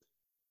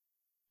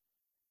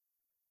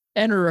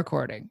And we're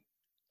recording.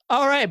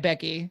 All right,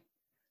 Becky.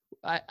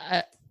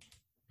 I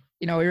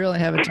we really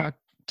haven't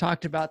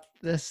talked about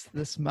this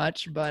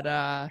much,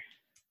 but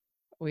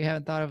we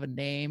haven't thought of a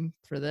name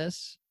for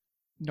this.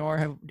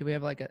 Nor do we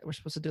have we're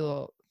supposed to do a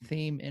little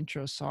theme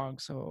intro song.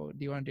 So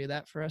do you want to do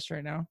that for us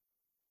right now?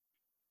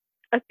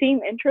 A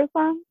theme intro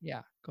song?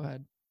 Yeah, go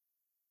ahead.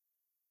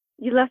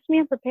 You left me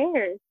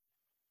unprepared.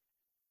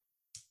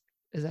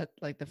 Is that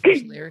like the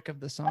first lyric of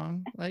the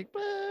song? Like,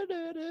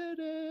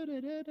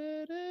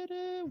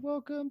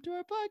 welcome to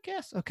our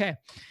podcast. Okay.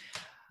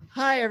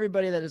 Hi,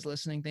 everybody that is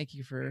listening. Thank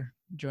you for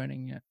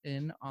joining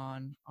in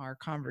on our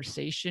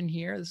conversation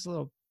here. This is a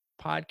little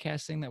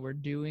podcasting that we're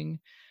doing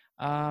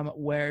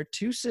where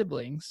two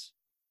siblings,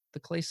 the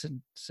Clayson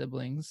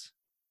siblings,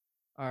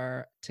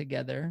 are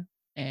together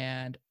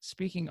and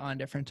speaking on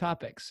different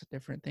topics,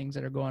 different things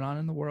that are going on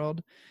in the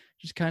world,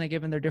 just kind of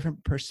giving their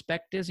different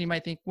perspectives. You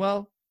might think,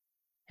 well,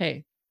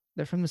 hey,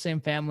 they're from the same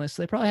family,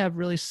 so they probably have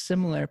really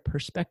similar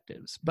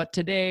perspectives. But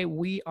today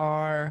we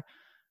are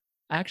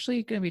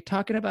actually going to be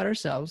talking about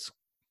ourselves.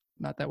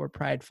 Not that we're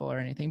prideful or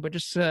anything, but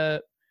just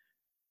to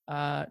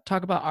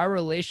talk about our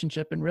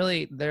relationship. And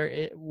really,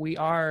 we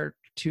are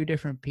two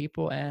different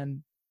people,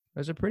 and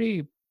there's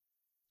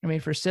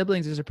for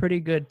siblings, there's a pretty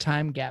good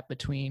time gap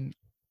between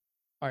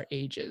our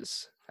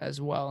ages as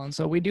well. And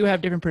so we do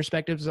have different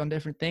perspectives on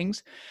different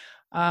things,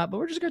 but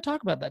we're just going to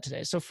talk about that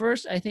today. So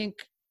first, I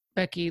think,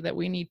 Becky, that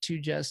we need to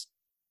just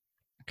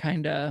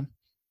kind of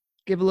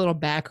give a little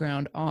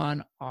background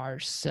on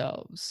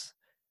ourselves.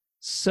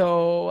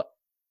 So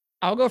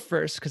I'll go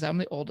first because I'm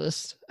the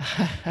oldest.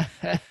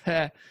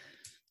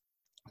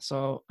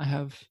 So I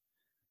have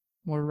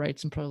more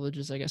rights and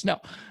privileges, I guess. No,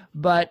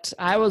 but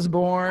I was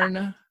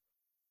born,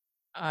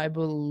 I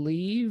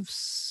believe,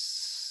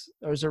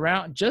 I was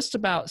around just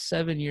about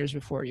 7 years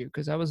before you,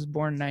 because I was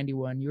born in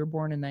 91. You were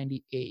born in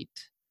 98.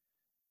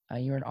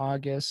 You were in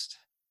August,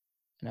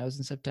 and I was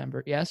in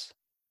September. Yes?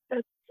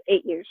 That's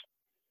 8 years.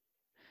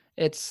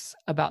 It's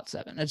about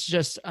 7. It's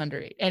just under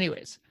 8.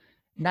 Anyways,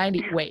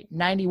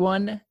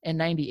 91 and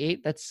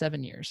 98, that's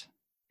 7 years.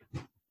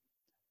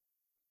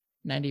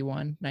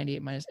 91,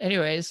 98 minus.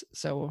 Anyways,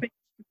 so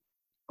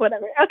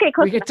whatever. Okay,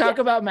 we could talk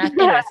about math.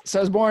 Anyways, so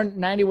I was born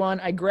 91.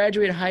 I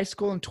graduated high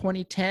school in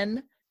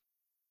 2010.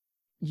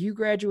 You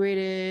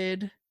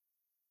graduated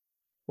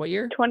what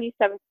year?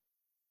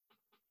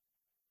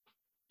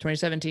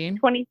 2017.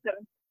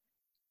 27.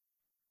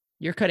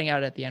 You're cutting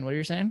out at the end. What are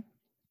you saying?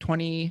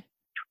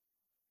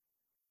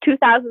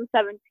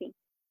 2017.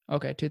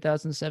 Okay,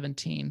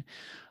 2017.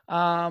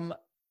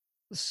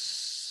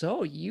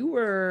 So you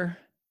weren't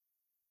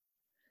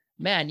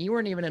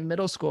even in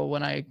middle school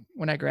when I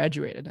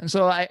graduated. And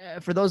so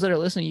for those that are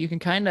listening, you can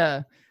kind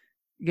of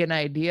get an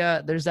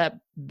idea. There's that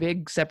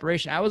big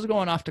separation. I was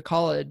going off to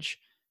college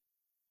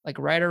like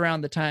right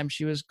around the time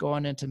she was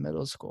going into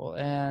middle school.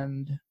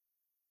 And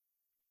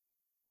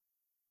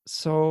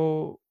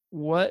so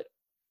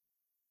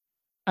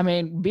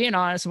being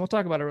honest, and we'll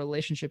talk about a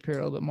relationship here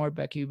a little bit more,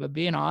 Becky, but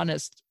being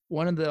honest,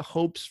 one of the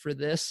hopes for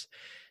this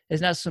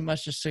is not so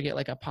much just to get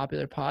like a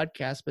popular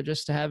podcast, but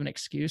just to have an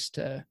excuse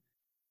to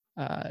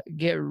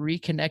get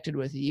reconnected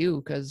with you,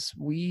 because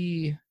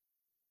you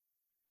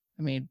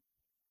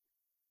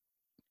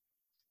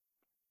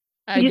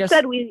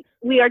said we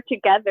are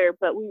together,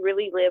 but we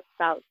really live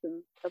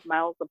thousands of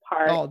miles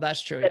apart. Oh,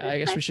 that's true. I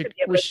guess we should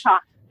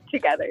talk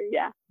together.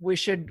 Yeah, we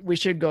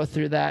should go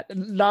through that.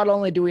 Not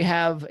only do we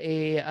have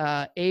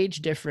a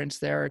age difference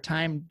there, or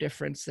time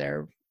difference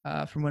there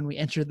from when we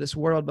entered this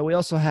world, but we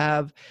also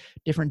have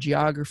different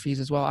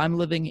geographies as well. I'm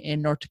living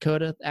in North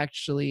Dakota,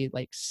 actually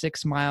like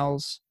 6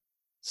 miles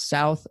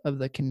south of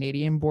the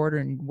Canadian border.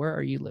 And where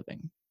are you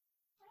living?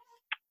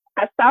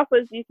 As south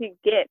as you could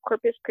get,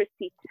 Corpus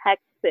Christi,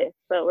 Texas.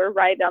 So we're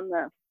right on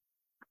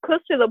close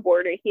to the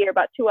border here,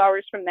 about 2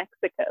 hours from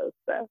Mexico.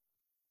 So.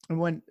 And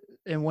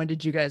when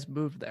did you guys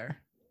move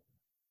there?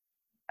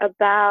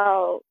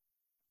 About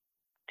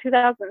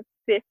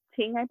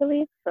 2015, I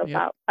believe. So yep.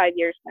 About 5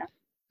 years now.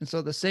 And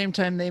so the same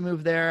time they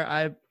moved there,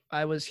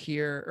 I was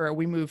here, or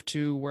we moved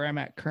to where I'm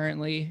at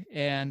currently,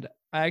 and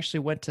I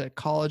actually went to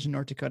college in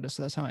North Dakota.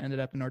 So that's how I ended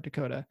up in North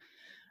Dakota.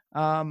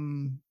 I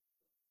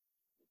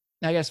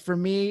guess for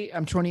me,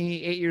 I'm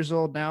 28 years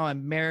old now.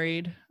 I'm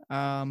married. We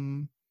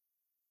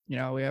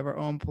have our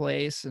own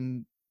place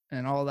and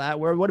all that.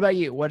 What about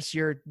you? What's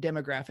your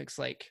demographics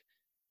like?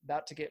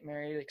 About to get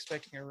married,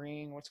 expecting a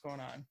ring? What's going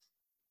on?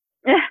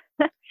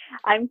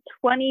 I'm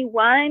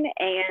 21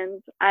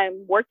 and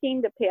I'm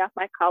working to pay off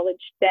my college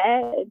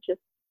debt and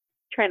just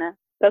trying to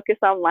focus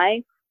on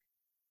life.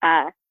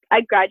 I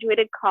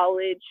graduated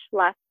college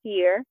last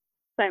year,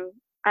 so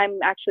I'm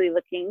actually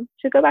looking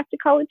to go back to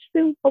college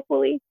soon,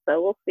 hopefully.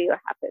 So we'll see what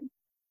happens.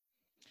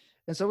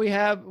 And so we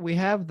have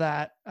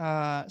that.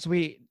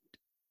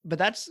 But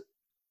that's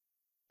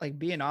like,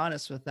 being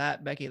honest with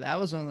that, Becky, that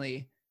was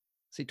only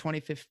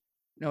 2015.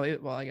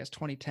 I guess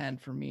 2010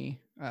 for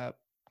me,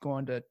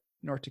 going to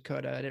North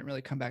Dakota. I didn't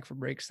really come back for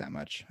breaks that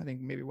much. I think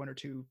maybe 1 or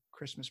 2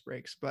 Christmas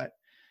breaks, but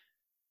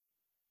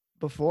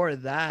before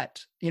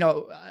that,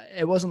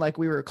 it wasn't like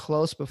we were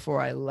close before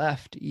I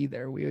left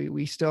either.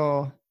 We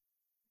still,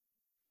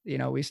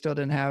 we still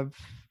didn't have,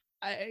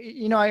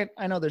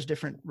 I know there's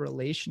different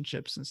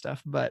relationships and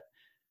stuff, but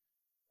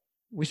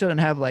we still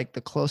didn't have like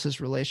the closest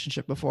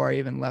relationship before I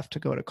even left to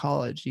go to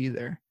college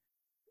either.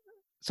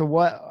 So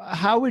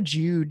how would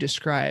you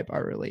describe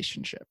our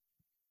relationship?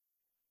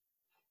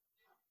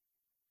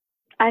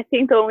 I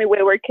think the only way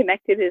we're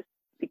connected is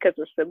because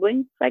we're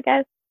siblings, I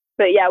guess.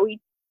 But yeah,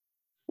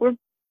 we're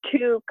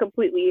two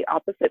completely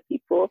opposite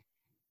people,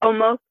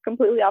 almost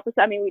completely opposite.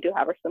 I mean, we do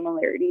have our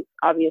similarities,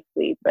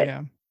 obviously, but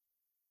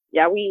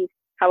yeah, we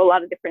have a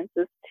lot of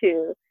differences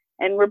too.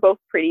 And we're both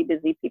pretty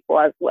busy people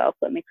as well,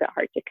 so it makes it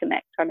hard to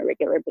connect on a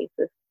regular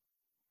basis.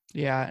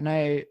 Yeah, and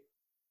I,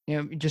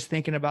 just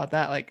thinking about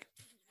that, like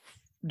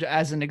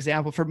as an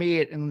example, for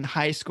me in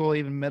high school,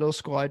 even middle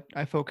school,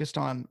 I focused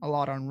a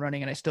lot on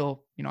running, and I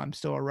still, I'm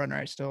still a runner.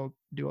 I still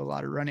do a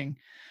lot of running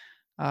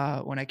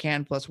when I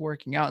can, plus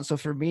working out. And so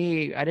for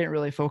me, I didn't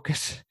really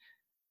focus.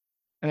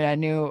 I mean, I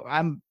knew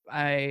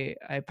I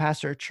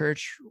pastor a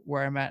church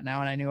where I'm at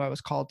now, and I knew I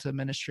was called to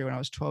ministry when I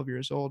was 12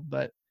 years old,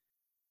 but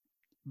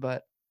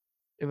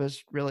it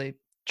was really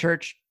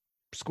church,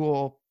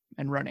 school,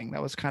 and running.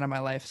 That was kind of my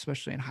life,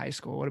 especially in high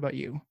school. What about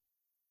you?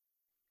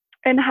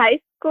 In high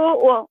school,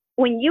 well,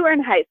 when you were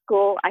in high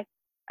school, I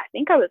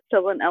think I was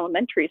still in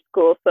elementary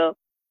school. So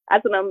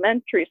as an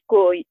elementary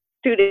school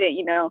student,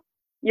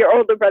 your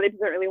older brother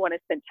doesn't really want to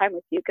spend time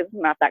with you because it's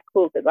not that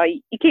cool, because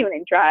you can't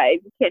even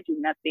drive, you can't do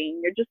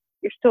nothing.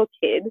 You're still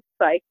a kid.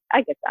 So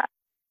I get that.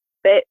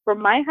 But for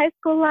my high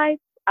school life,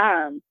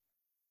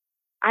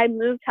 I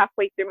moved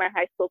halfway through my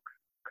high school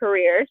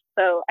career.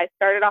 So I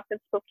started off in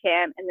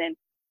Spokane, and then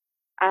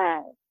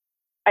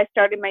I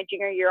started my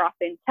junior year off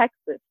in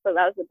Texas. So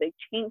that was a big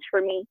change for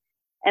me.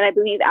 And I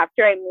believe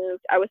after I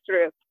moved, I was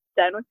sort of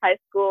done with high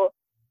school.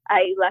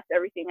 I left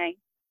everything I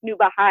knew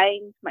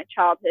behind, my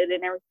childhood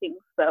and everything.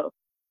 So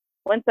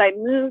once I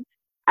moved,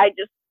 I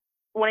just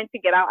wanted to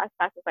get out as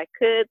fast as I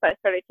could. So I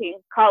started taking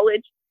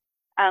college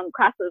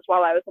classes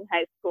while I was in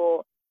high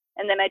school.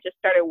 And then I just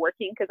started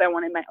working because I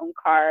wanted my own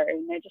car,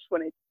 and I just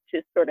wanted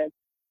to sort of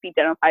be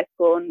done with high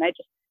school. And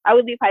I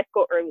would leave high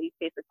school early,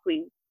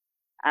 basically.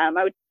 I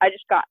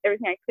just got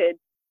everything I could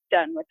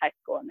done with high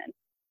school and then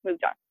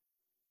moved on.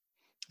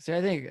 See,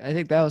 I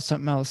think that was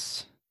something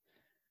else.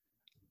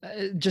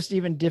 Just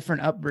even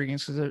different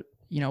upbringings, because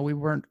we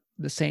weren't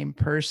the same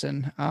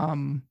person.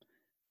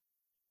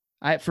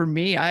 For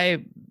me,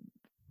 I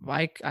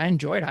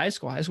enjoyed high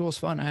school. High school was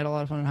fun. I had a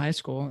lot of fun in high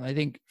school. I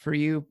think for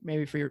you,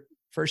 maybe for your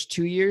first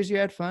 2 years you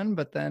had fun,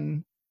 but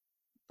then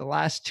the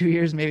last 2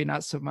 years maybe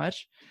not so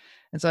much.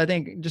 And so I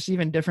think just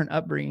even different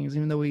upbringings,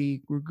 even though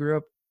we grew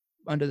up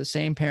under the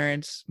same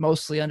parents,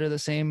 mostly under the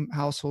same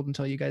household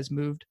until you guys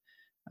moved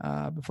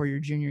before your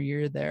junior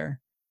year there.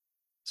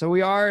 So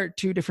we are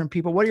two different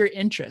people. What are your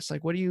interests?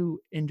 Like, what do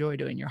you enjoy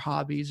doing? Your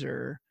hobbies,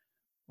 or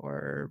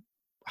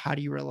how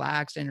do you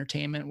relax?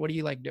 Entertainment? What do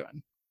you like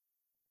doing?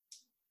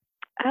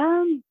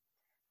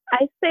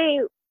 I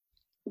say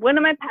one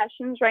of my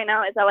passions right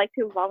now is I like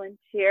to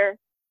volunteer.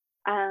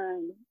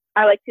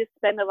 I like to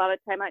spend a lot of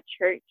time at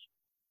church.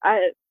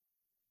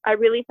 I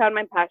really found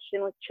my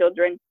passion with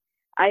children.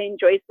 I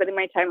enjoy spending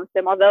my time with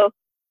them, although,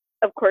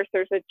 of course,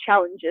 there's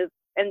challenges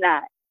in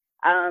that.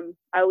 I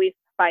always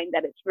find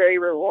that it's very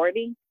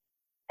rewarding.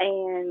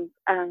 And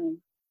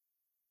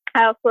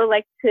I also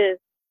like to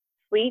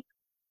sleep.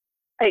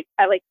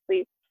 I like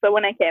sleep. So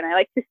when I can, I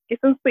like to get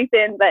some sleep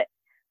in. But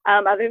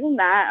other than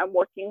that, I'm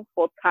working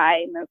full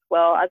time as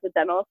well as a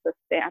dental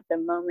assistant at the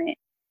moment.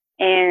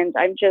 And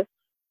I'm just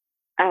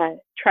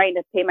trying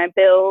to pay my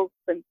bills.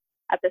 And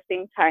at the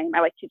same time, I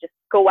like to just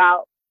go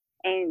out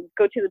and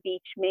go to the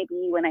beach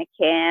maybe when I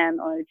can,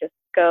 or just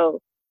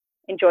go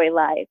enjoy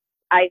life.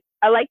 I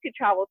like to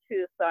travel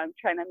too, so I'm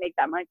trying to make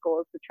that my goal,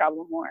 is to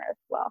travel more as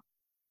well.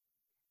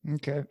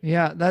 Okay.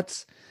 Yeah, I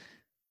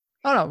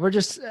don't know. We're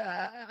just,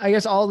 I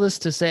guess all this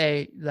to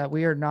say that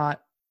we are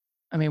not,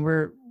 I mean,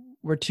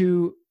 we're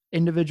two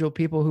individual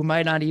people who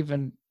might not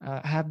even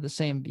have the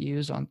same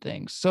views on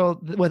things. So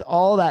with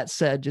all that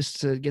said, just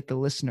to get the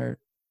listener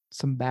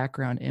some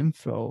background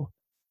info,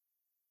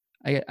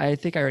 I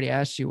think I already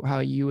asked you how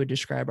you would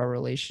describe our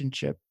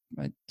relationship.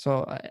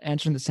 So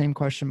answering the same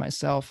question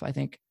myself, I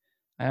think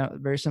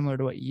very similar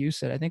to what you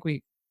said. I think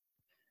we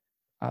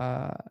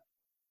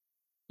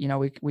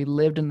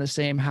lived in the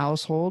same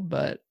household,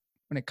 but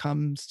when it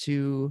comes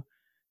to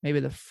maybe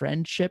the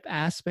friendship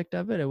aspect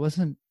of it, it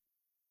wasn't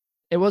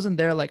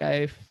there. Like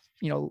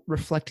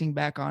reflecting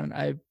back on,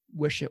 I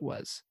wish it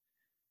was.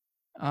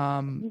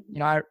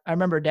 I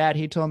remember Dad,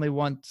 he told me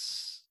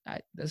once,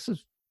 this was,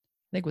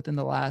 I think within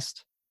the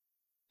last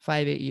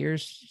 5-8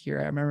 years here,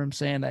 I remember him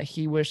saying that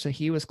he wished that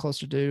he was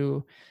closer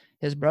to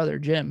his brother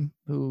Jim,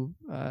 who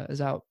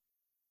is out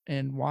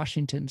in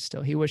Washington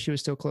still. He wished he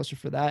was still closer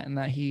for that, and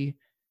that he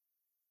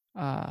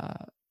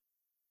kind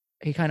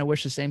of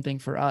wished the same thing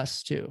for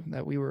us too,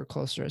 that we were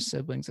closer as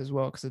siblings as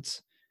well, because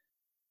it's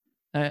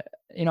I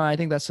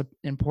think that's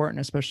important,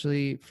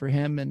 especially for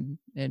him and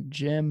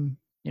Jim.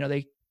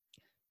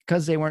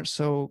 because they weren't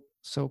so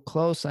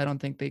close, I don't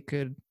think they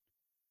could,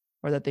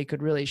 or that they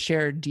could really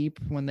share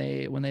deep when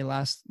they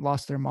last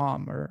lost their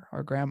mom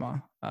or grandma.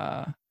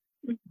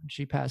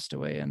 She passed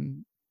away,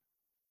 and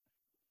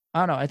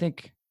I don't know.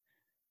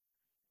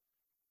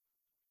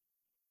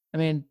 I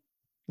mean,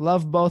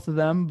 love both of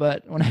them,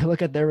 but when I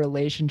look at their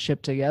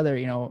relationship together,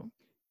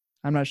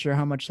 I'm not sure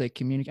how much they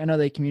communicate. I know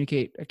they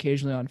communicate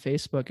occasionally on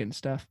Facebook and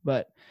stuff,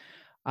 but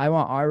I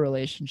want our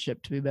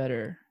relationship to be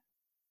better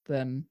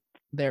than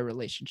their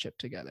relationship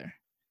together.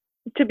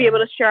 To be able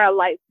to share our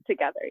life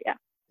together. Yeah.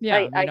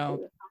 Yeah. I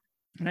agree.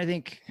 And I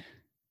think,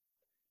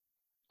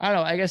 I don't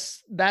know, I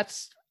guess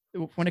that's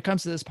when it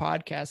comes to this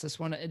podcast, it's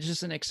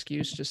just an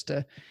excuse just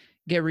to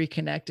get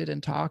reconnected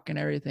and talk and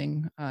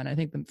everything. And I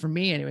think for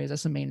me anyways,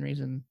 that's the main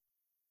reason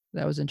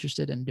that I was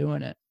interested in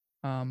doing it.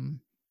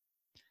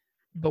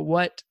 But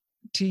what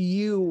do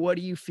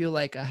you feel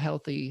like a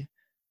healthy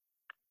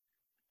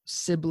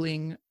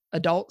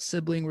adult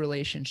sibling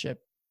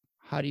relationship?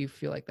 How do you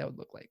feel like that would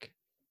look like?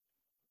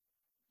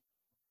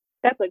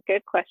 That's a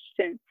good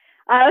question.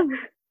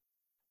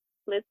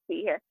 Let's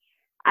see here.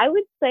 I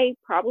would say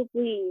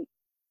probably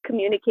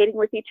communicating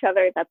with each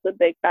other. That's a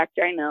big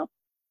factor. I know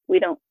we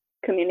don't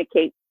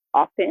communicate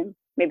often,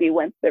 maybe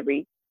once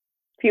every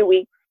few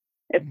weeks,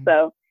 if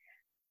so.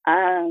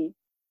 And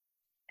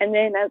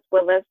then as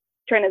well as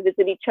trying to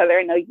visit each other.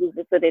 I know you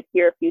visited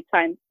here a few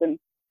times, and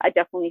I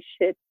definitely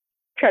should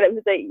try to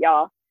visit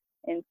y'all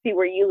and see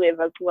where you live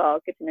as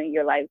well, get to know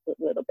your lives a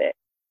little bit.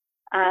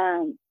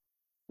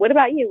 What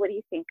about you? What do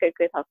you think a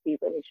good, healthy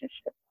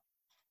relationship?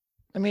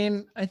 I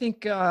mean, I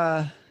think,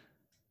 I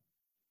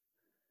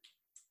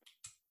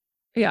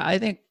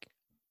think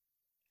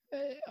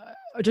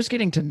just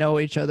getting to know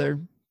each other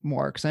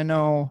more, because I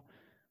know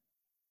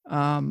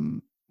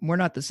we're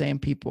not the same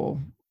people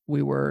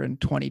we were in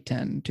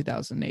 2010,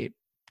 2008,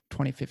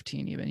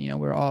 2015 even.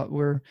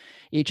 We're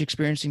each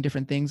experiencing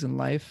different things in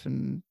life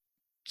and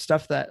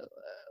stuff that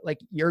like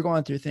you're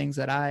going through things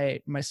that I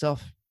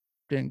myself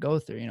didn't go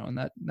through, and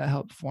that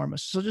helped form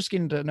us. So just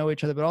getting to know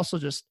each other, but also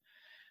just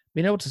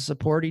being able to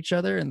support each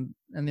other. And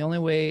the only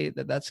way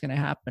that that's going to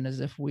happen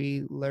is if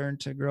we learn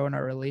to grow in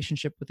our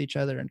relationship with each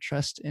other and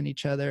trust in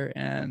each other.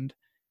 And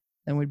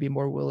then we'd be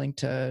more willing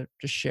to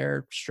just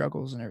share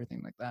struggles and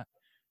everything like that.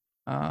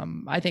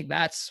 I think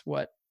that's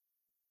what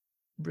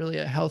really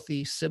a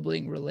healthy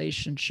sibling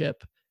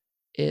relationship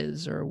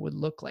is or would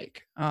look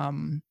like.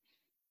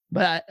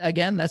 But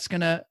again, that's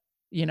going to,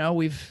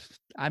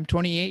 I'm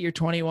 28, you're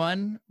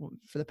 21.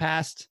 For the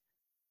past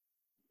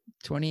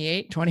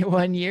 28,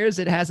 21 years,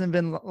 it hasn't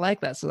been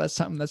like that. So that's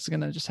something that's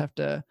going to just have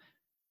to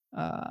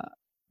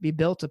be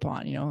built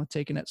upon,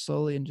 taking it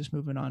slowly and just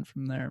moving on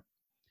from there.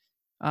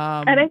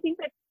 And I think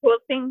the cool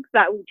things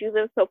that we do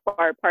live so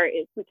far apart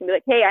is we can be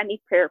like, hey, I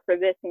need prayer for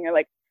this. And you're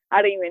like,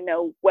 I don't even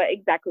know what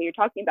exactly you're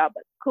talking about,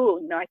 but cool.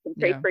 I can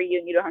pray for you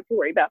and you don't have to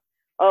worry about,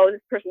 oh,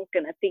 this person's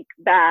going to think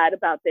bad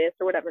about this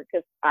or whatever.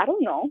 Cause I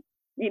don't know,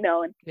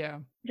 and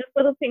just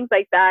little things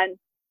like that. And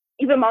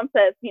even mom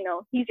says,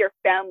 he's your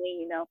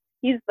family,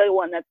 he's the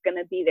one that's going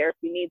to be there if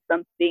you need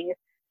something, if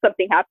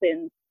something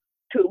happens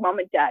to mom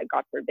and dad,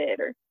 God forbid,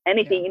 or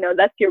anything,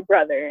 that's your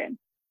brother. And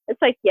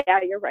it's like,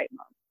 yeah, you're right,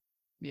 mom.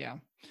 Yeah.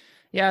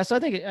 Yeah. So I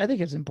think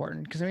it's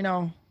important because I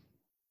don't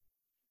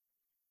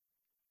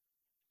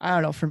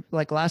know, from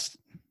like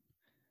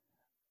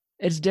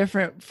it's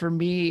different for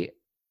me.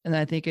 And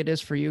I think it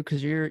is for you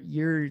because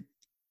you're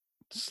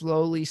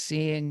slowly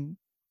seeing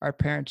our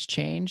parents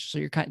change. So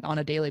you're kind of on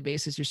a daily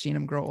basis, you're seeing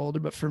them grow older.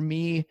 But for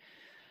me,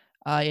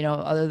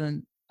 other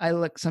than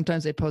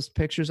sometimes they post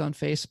pictures on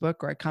Facebook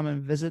or I come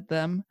and visit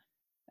them,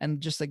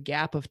 and just a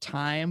gap of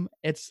time,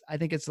 I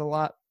think it's a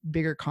lot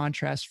bigger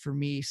contrast for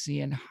me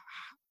seeing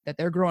that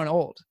they're growing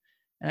old.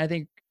 And I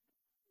think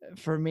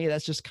for me,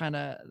 that's just kind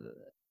of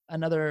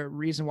another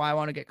reason why I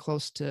want to get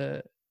close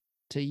to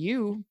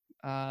you,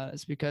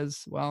 is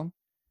because, well,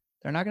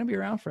 they're not going to be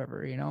around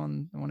forever,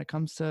 and when it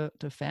comes to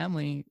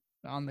family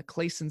on the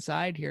Clayson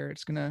side here,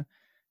 it's going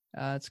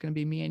to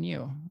be me and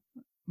you.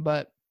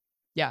 But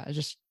yeah, it's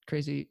just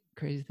crazy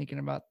thinking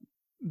about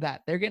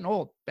that. They're getting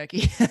old,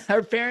 Becky.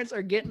 Our parents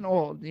are getting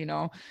old,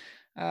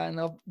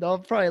 and they'll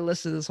probably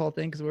listen to this whole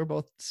thing because we're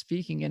both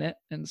speaking in it.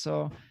 And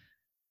so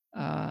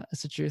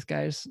it's the truth,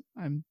 guys.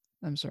 I'm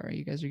sorry,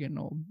 you guys are getting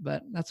old,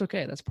 but that's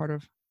okay. That's part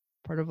of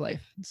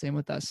life. Same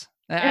with us.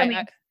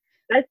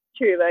 That's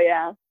true though.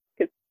 Yeah.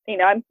 Cause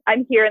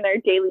I'm here in their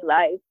daily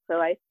lives. So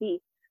I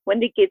see when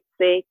they get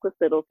sick with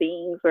little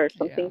things or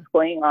something's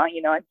going on,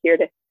 I'm here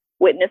to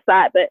witness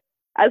that. But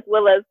as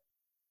well as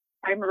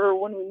I remember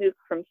when we moved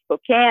from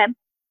Spokane,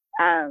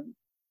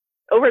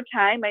 over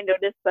time, I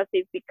noticed that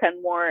they've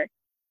become more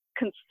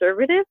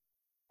conservative.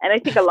 And I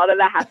think a lot of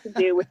that has to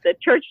do with the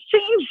church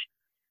change,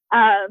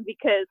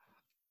 because,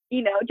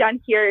 down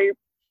here,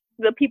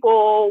 the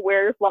people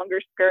wear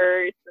longer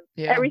skirts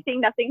and everything.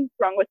 Nothing's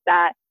wrong with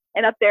that.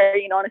 And up there,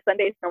 on a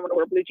Sunday, it's normal to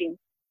wear blue jeans.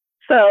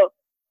 So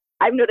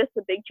I've noticed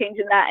a big change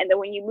in that. And then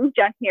when you move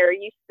down here,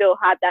 you still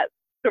have that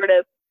sort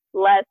of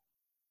less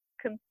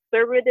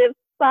conservative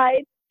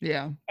side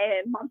Yeah.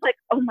 And mom's like,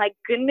 oh my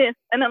goodness.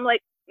 And I'm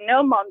like,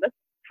 no, mom, that's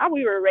how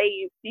we were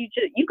raised. You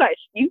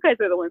guys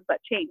are the ones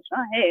that changed,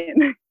 not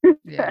him.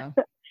 Yeah.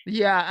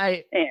 Yeah.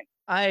 And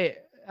I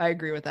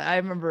agree with that. I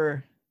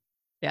remember,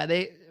 yeah,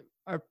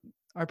 our,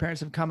 our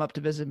parents have come up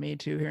to visit me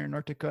too here in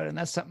North Dakota. And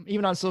that's something,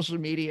 even on social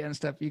media and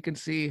stuff, you can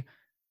see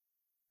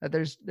that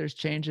there's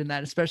change in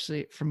that,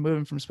 especially from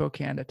moving from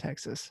Spokane to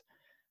Texas.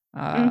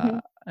 mm-hmm.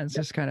 And it's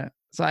just kind of,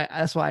 so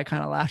that's why I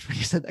kind of laughed when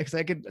you said that, because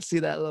I could see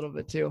that a little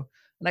bit too.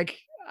 Like,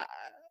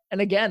 and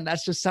again,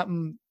 that's just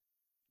something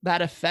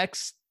that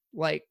affects,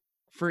 like,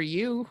 for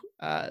you,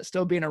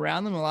 still being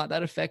around them a lot,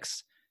 that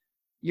affects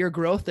your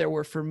growth there.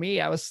 Where for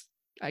me, I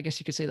guess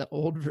you could say the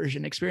old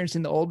version,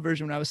 experiencing the old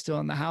version when I was still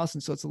in the house.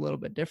 And so it's a little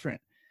bit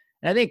different.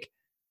 And I think,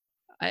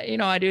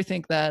 I do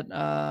think that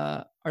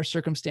our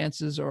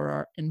circumstances or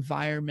our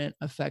environment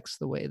affects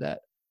the way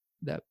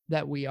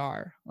that we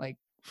are. Like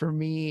for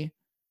me,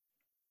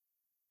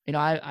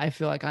 I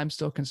feel like I'm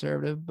still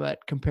conservative, but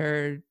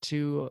compared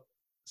to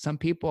some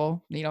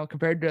people,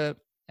 compared to,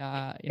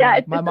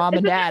 like my mom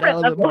and dad are a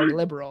little bit more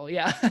liberal.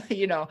 Yeah.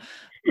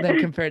 Than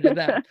compared to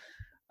them.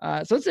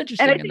 So it's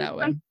interesting in that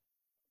way.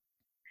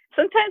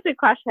 Sometimes we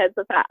clash heads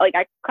with that. Like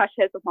I clash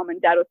heads with mom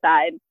and dad with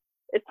that. And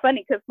it's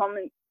funny because mom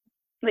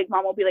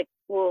will be like,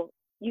 well,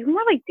 you're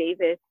more like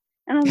David.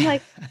 And I'm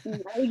like,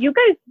 no, you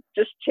guys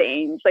just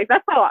change. Like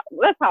that's how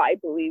I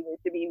believe it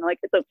to be. Like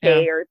it's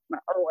okay or it's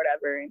not, or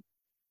whatever. And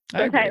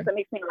sometimes it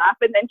makes me laugh.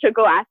 And then she'll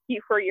go ask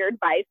you for your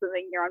advice, and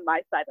then you're on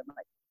my side. I'm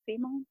like, see,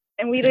 mom,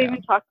 and we don't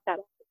even talk about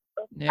it.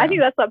 So I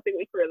think that's something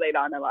we can relate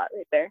on a lot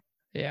right there.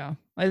 Yeah,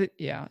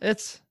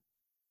 it's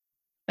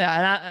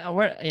and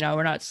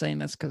we're not saying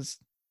this because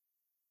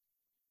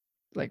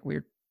like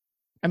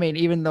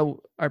even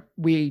though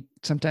we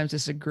sometimes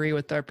disagree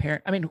with our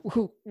parents. I mean,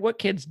 what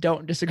kids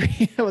don't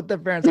disagree with their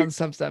parents on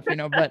some stuff,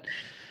 but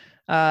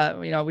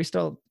we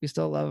still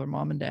love our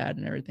mom and dad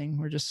and everything.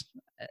 We're just,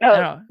 I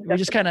don't know, we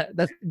just kind of,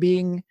 that's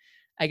being,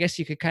 I guess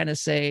you could kind of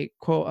say,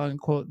 quote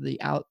unquote, the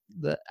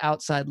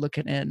outside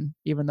looking in,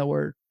 even though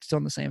we're still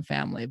in the same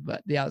family,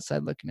 but the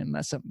outside looking in,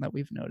 that's something that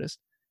we've noticed.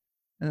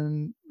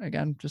 And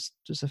again, just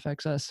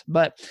affects us.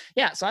 But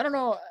yeah, so I don't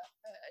know,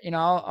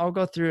 I'll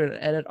go through and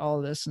edit all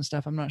of this and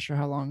stuff. I'm not sure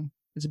how long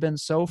it's been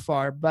so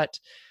far, but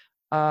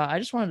I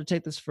just wanted to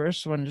take this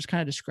first one and just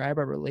kind of describe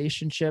our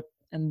relationship.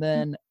 And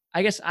then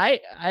I guess I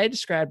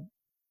described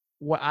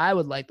what I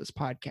would like this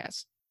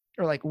podcast,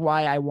 or like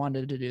why I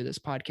wanted to do this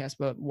podcast.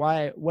 But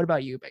what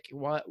about you, Becky?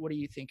 What are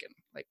you thinking?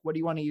 Like, what do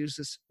you want to use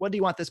this? What do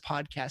you want this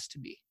podcast to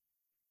be?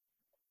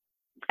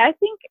 I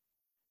think,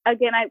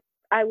 again,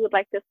 I would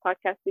like this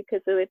podcast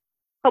because it would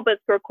help us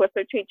grow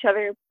closer to each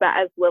other, but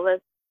as well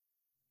as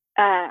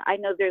I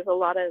know there's a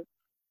lot of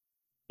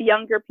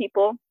younger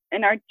people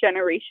in our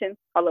generation,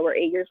 although we're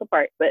 8 years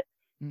apart, but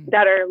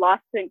that are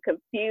lost and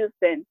confused.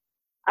 And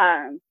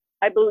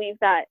I believe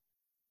that,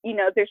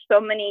 there's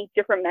so many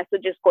different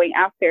messages going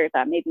out there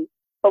that maybe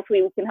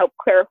hopefully we can help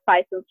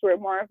clarify, since we're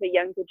more of a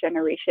younger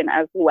generation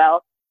as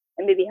well,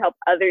 and maybe help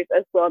others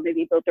as well,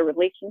 maybe build their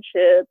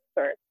relationships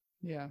or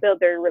build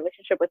their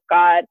relationship with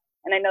God.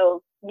 And I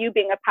know you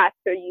being a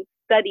pastor, you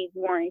studied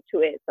more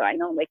into it. So I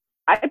know, like,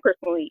 I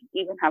personally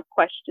even have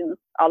questions,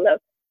 although,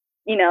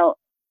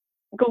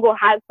 Google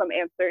has some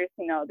answers.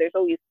 There's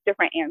always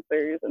different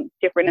answers and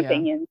different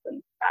opinions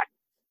and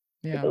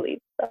facts, I believe.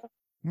 So.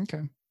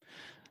 Okay.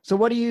 So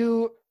what do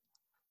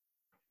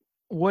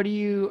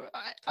you,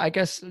 I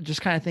guess,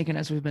 just kind of thinking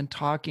as we've been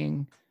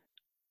talking,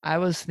 I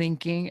was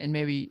thinking, and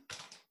maybe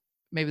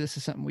this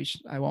is something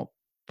I won't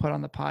put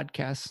on the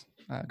podcast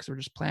because we're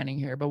just planning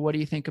here, but what do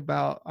you think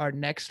about our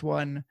next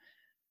one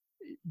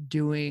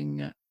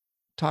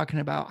talking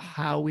about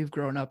how we've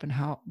grown up and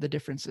how the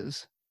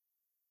differences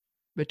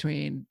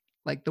between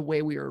like the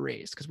way we were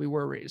raised, because we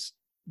were raised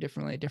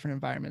differently, different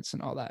environments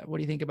and all that. What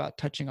do you think about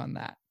touching on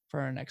that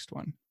for our next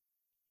one?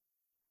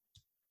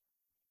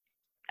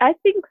 I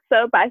think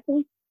so, but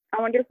I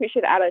wonder if we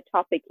should add a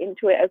topic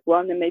into it as well,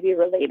 and then maybe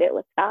relate it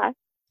with that.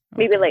 Okay.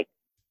 Maybe like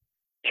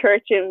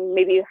church and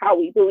maybe how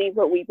we believe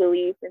what we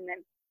believe, and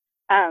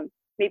then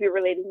maybe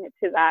relating it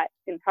to that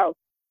and how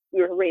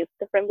we were raised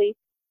differently.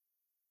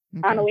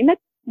 Okay. I don't know,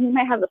 we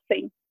might have the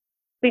same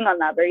thing on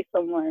that, very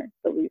similar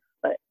beliefs,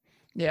 but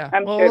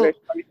I'm sure there's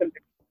probably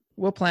something.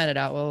 We'll plan it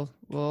out.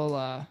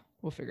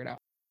 We'll figure it out.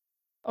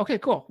 Okay,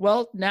 cool.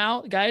 Well,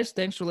 now guys,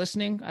 thanks for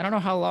listening. I don't know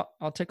how long,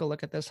 I'll take a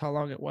look at this, how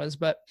long it was,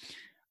 but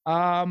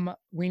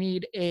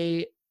we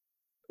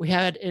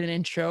had an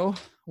intro.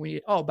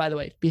 By the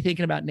way, be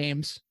thinking about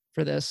names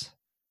for this.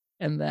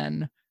 And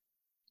then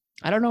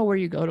I don't know where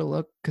you go to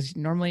look, because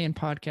normally in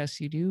podcasts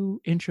you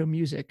do intro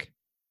music.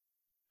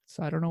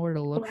 So I don't know where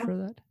to look for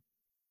that.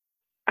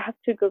 I have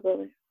to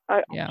Google it.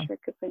 I'm sure I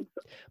could think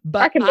so.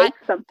 But I can make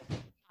some.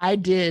 I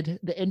did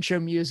the intro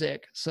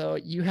music, so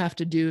you have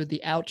to do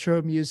the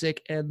outro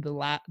music and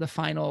the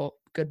final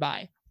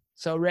goodbye.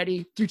 So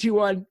ready? 3, 2,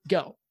 1,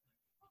 go.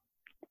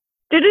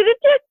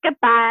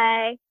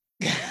 Goodbye.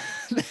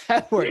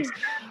 That works.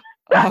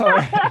 All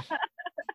right.